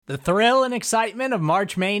The thrill and excitement of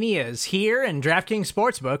March Mania is here, and DraftKings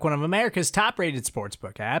Sportsbook, one of America's top-rated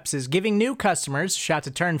sportsbook apps, is giving new customers a shot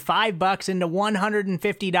to turn $5 into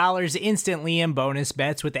 $150 instantly in bonus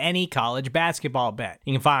bets with any college basketball bet.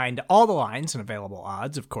 You can find all the lines and available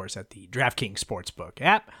odds, of course, at the DraftKings Sportsbook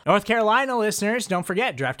app. North Carolina listeners, don't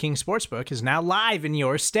forget, DraftKings Sportsbook is now live in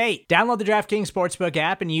your state. Download the DraftKings Sportsbook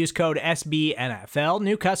app and use code SBNFL.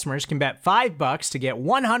 New customers can bet $5 to get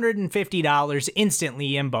 $150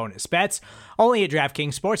 instantly in bonus bets, only at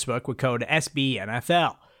DraftKings Sportsbook with code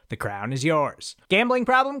SBNFL. The crown is yours. Gambling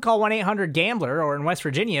problem? Call 1-800-GAMBLER, or in West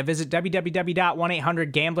Virginia, visit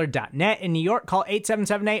www.1800gambler.net. In New York, call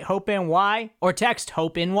 877-8-HOPE-NY or text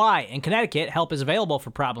HOPE-NY. In Connecticut, help is available for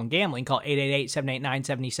problem gambling. Call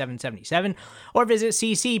 888-789-7777 or visit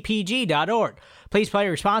ccpg.org. Please play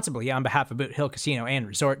responsibly on behalf of Boot Hill Casino and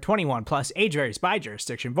Resort. 21 plus, age varies by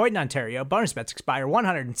jurisdiction. Void in Ontario. Bonus bets expire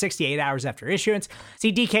 168 hours after issuance.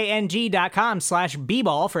 See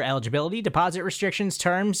dkng.com/bball for eligibility, deposit restrictions,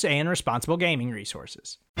 terms, and responsible gaming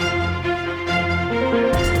resources. Good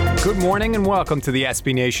morning and welcome to the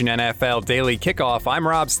SB Nation NFL Daily Kickoff. I'm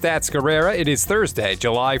Rob Stats Guerrera. It is Thursday,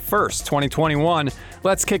 July 1st, 2021.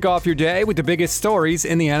 Let's kick off your day with the biggest stories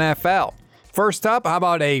in the NFL. First up, how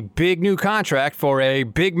about a big new contract for a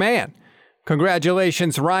big man?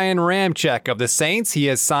 Congratulations, Ryan Ramczyk of the Saints. He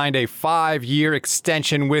has signed a 5-year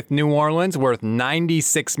extension with New Orleans worth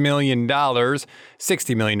 $96 million,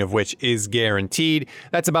 $60 million of which is guaranteed.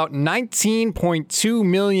 That's about $19.2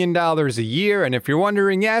 million a year. And if you're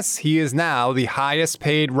wondering, yes, he is now the highest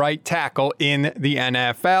paid right tackle in the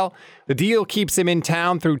NFL. The deal keeps him in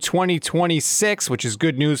town through 2026, which is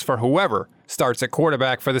good news for whoever starts at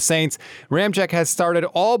quarterback for the Saints. Ramczyk has started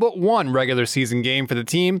all but one regular season game for the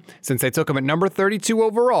team since they took him at number 32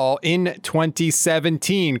 overall in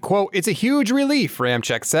 2017. Quote, "It's a huge relief,"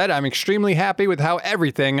 Ramczyk said. "I'm extremely happy with how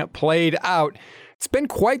everything played out." It's been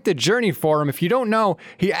quite the journey for him. If you don't know,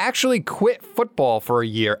 he actually quit football for a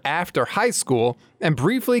year after high school and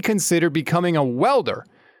briefly considered becoming a welder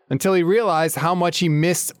until he realized how much he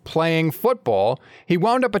missed playing football. He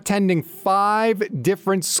wound up attending 5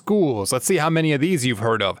 different schools. Let's see how many of these you've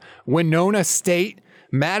heard of. Winona State,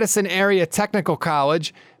 Madison Area Technical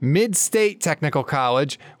College, Mid-State Technical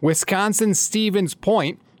College, Wisconsin Stevens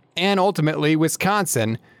Point, and ultimately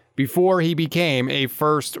Wisconsin, before he became a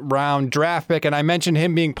first-round draft pick. And I mentioned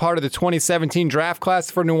him being part of the 2017 draft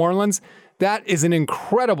class for New Orleans. That is an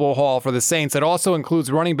incredible haul for the Saints. It also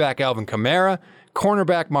includes running back Alvin Kamara,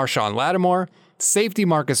 cornerback Marshawn Lattimore, safety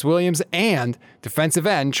Marcus Williams, and defensive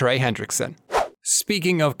end Trey Hendrickson.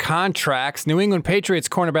 Speaking of contracts, New England Patriots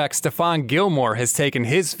cornerback Stephon Gilmore has taken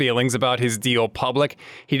his feelings about his deal public.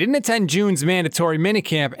 He didn't attend June's mandatory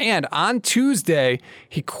minicamp, and on Tuesday,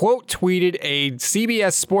 he quote tweeted a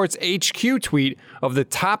CBS Sports HQ tweet of the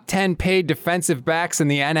top 10 paid defensive backs in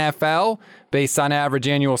the NFL based on average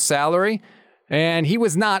annual salary. And he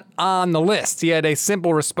was not on the list. He had a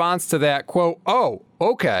simple response to that, quote, "Oh,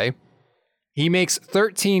 okay." He makes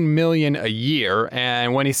 $13 million a year,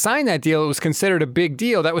 and when he signed that deal, it was considered a big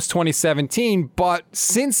deal. That was 2017, but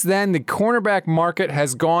since then, the cornerback market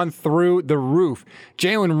has gone through the roof.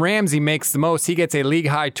 Jalen Ramsey makes the most. He gets a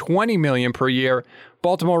league-high $20 million per year.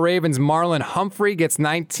 Baltimore Ravens' Marlon Humphrey gets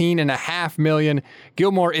 $19.5 million.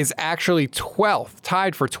 Gilmore is actually 12th,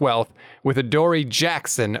 tied for 12th, with Adoree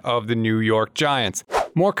Jackson of the New York Giants.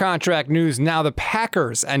 More contract news now. The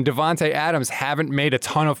Packers and Davante Adams haven't made a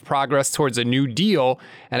ton of progress towards a new deal,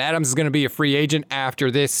 and Adams is going to be a free agent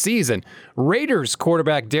after this season. Raiders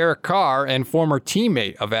quarterback Derek Carr and former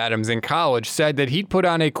teammate of Adams in college said that he'd put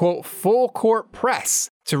on a, quote, full court press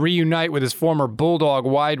to reunite with his former Bulldog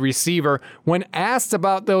wide receiver. When asked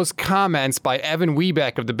about those comments by Evan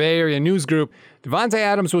Wiebeck of the Bay Area News Group, Davante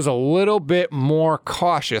Adams was a little bit more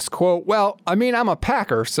cautious. Quote, "Well, I mean, I'm a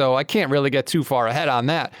Packer, so I can't really get too far ahead on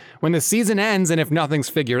that. When the season ends and if nothing's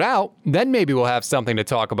figured out, then maybe we'll have something to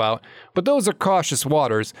talk about. But those are cautious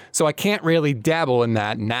waters, so I can't really dabble in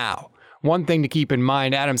that now." One thing to keep in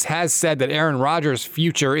mind, Adams has said that Aaron Rodgers'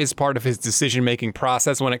 future is part of his decision-making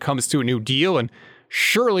process when it comes to a new deal, and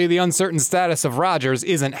surely the uncertain status of Rodgers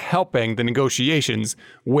isn't helping the negotiations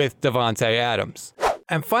with Davante Adams.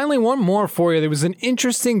 And finally, one more for you. There was an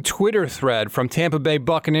interesting Twitter thread from Tampa Bay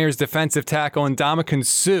Buccaneers defensive tackle Ndamukong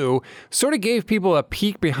Suh. Sort of gave people a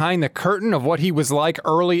peek behind the curtain of what he was like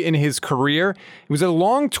early in his career. It was a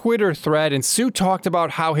long Twitter thread, and Suh talked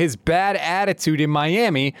about how his bad attitude in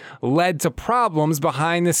Miami led to problems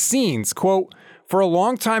behind the scenes. Quote, "For a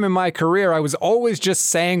long time in my career, I was always just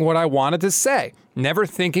saying what I wanted to say, never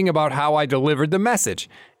thinking about how I delivered the message.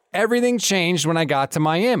 Everything changed when I got to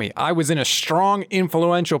Miami. I was in a strong,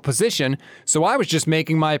 influential position, so I was just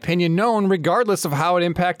making my opinion known regardless of how it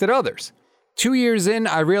impacted others. 2 years in,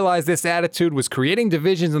 I realized this attitude was creating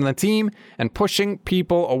divisions on the team and pushing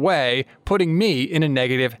people away, putting me in a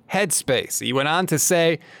negative headspace. He went on to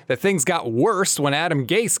say that things got worse when Adam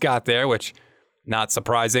Gase got there, which, not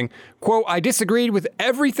surprising. Quote, I disagreed with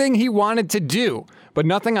everything he wanted to do, but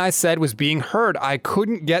nothing I said was being heard. I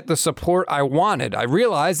couldn't get the support I wanted. I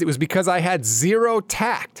realized it was because I had zero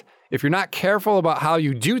tact. If you're not careful about how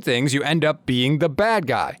you do things, you end up being the bad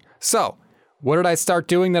guy. So, what did I start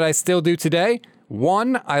doing that I still do today?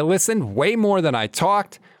 1, I listened way more than I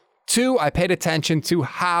talked. 2, I paid attention to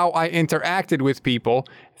how I interacted with people.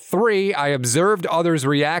 3, I observed others'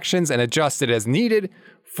 reactions and adjusted as needed.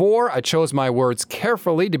 4, I chose my words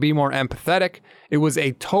carefully to be more empathetic. It was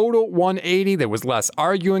a total 180. There was less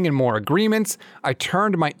arguing and more agreements. I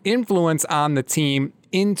turned my influence on the team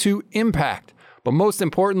into impact. But most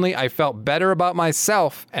importantly, I felt better about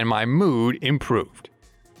myself and my mood improved.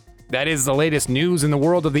 That is the latest news in the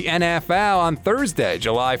world of the NFL on Thursday,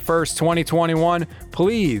 July 1st, 2021.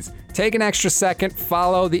 Please take an extra second,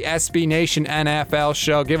 follow the SB Nation NFL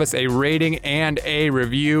show, give us a rating and a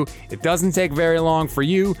review. It doesn't take very long for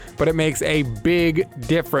you, but it makes a big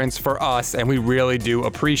difference for us, and we really do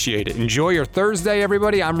appreciate it. Enjoy your Thursday,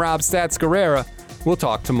 everybody. I'm Rob Stats Guerrera. We'll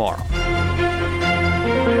talk tomorrow.